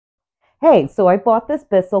Hey, so I bought this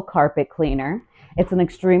BISSELL carpet cleaner. It's an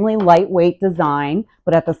extremely lightweight design,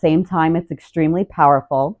 but at the same time, it's extremely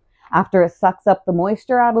powerful. After it sucks up the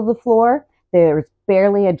moisture out of the floor, there's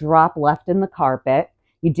barely a drop left in the carpet.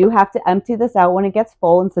 You do have to empty this out when it gets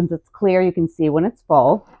full, and since it's clear, you can see when it's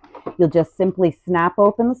full. You'll just simply snap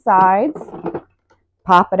open the sides,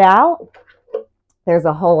 pop it out. There's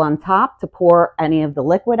a hole on top to pour any of the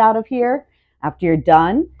liquid out of here. After you're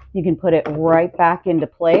done, you can put it right back into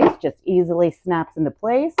place, just easily snaps into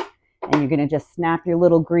place. And you're going to just snap your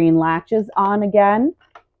little green latches on again.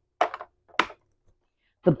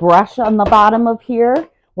 The brush on the bottom of here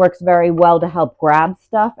works very well to help grab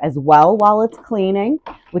stuff as well while it's cleaning,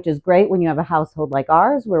 which is great when you have a household like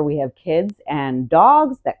ours where we have kids and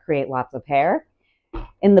dogs that create lots of hair.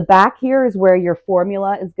 In the back here is where your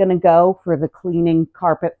formula is going to go for the cleaning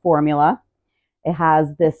carpet formula. It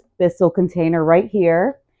has this BISSELL container right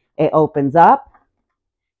here. It opens up.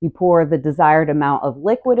 You pour the desired amount of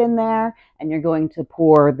liquid in there, and you're going to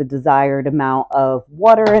pour the desired amount of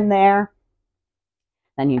water in there.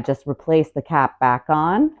 Then you just replace the cap back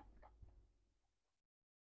on.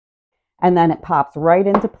 And then it pops right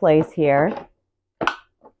into place here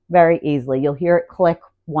very easily. You'll hear it click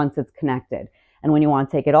once it's connected. And when you want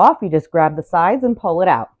to take it off, you just grab the sides and pull it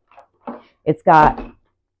out. It's got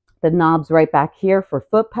the knobs right back here for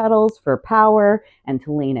foot pedals, for power, and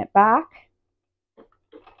to lean it back.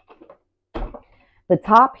 The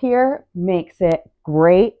top here makes it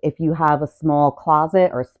great if you have a small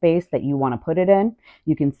closet or space that you want to put it in.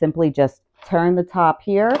 You can simply just turn the top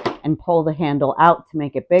here and pull the handle out to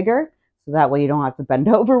make it bigger. So that way you don't have to bend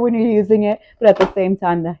over when you're using it. But at the same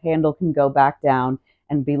time, the handle can go back down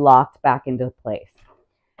and be locked back into place.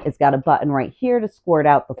 It's got a button right here to squirt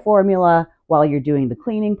out the formula while you're doing the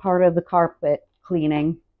cleaning part of the carpet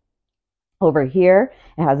cleaning. Over here,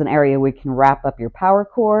 it has an area where you can wrap up your power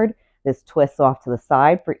cord. This twists off to the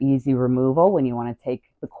side for easy removal when you want to take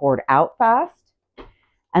the cord out fast.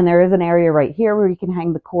 And there is an area right here where you can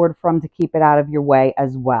hang the cord from to keep it out of your way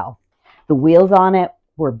as well. The wheels on it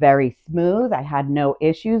were very smooth. I had no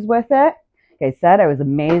issues with it. Like I said, I was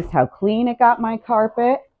amazed how clean it got my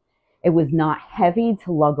carpet. It was not heavy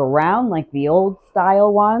to lug around like the old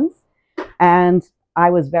style ones. And I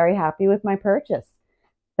was very happy with my purchase.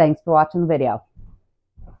 Thanks for watching the video.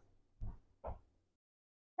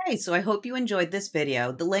 Hey, so I hope you enjoyed this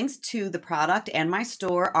video. The links to the product and my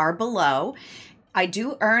store are below. I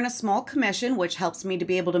do earn a small commission, which helps me to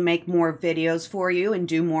be able to make more videos for you and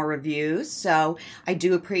do more reviews. So I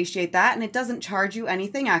do appreciate that, and it doesn't charge you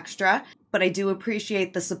anything extra, but I do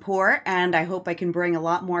appreciate the support, and I hope I can bring a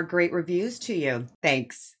lot more great reviews to you.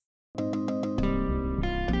 Thanks.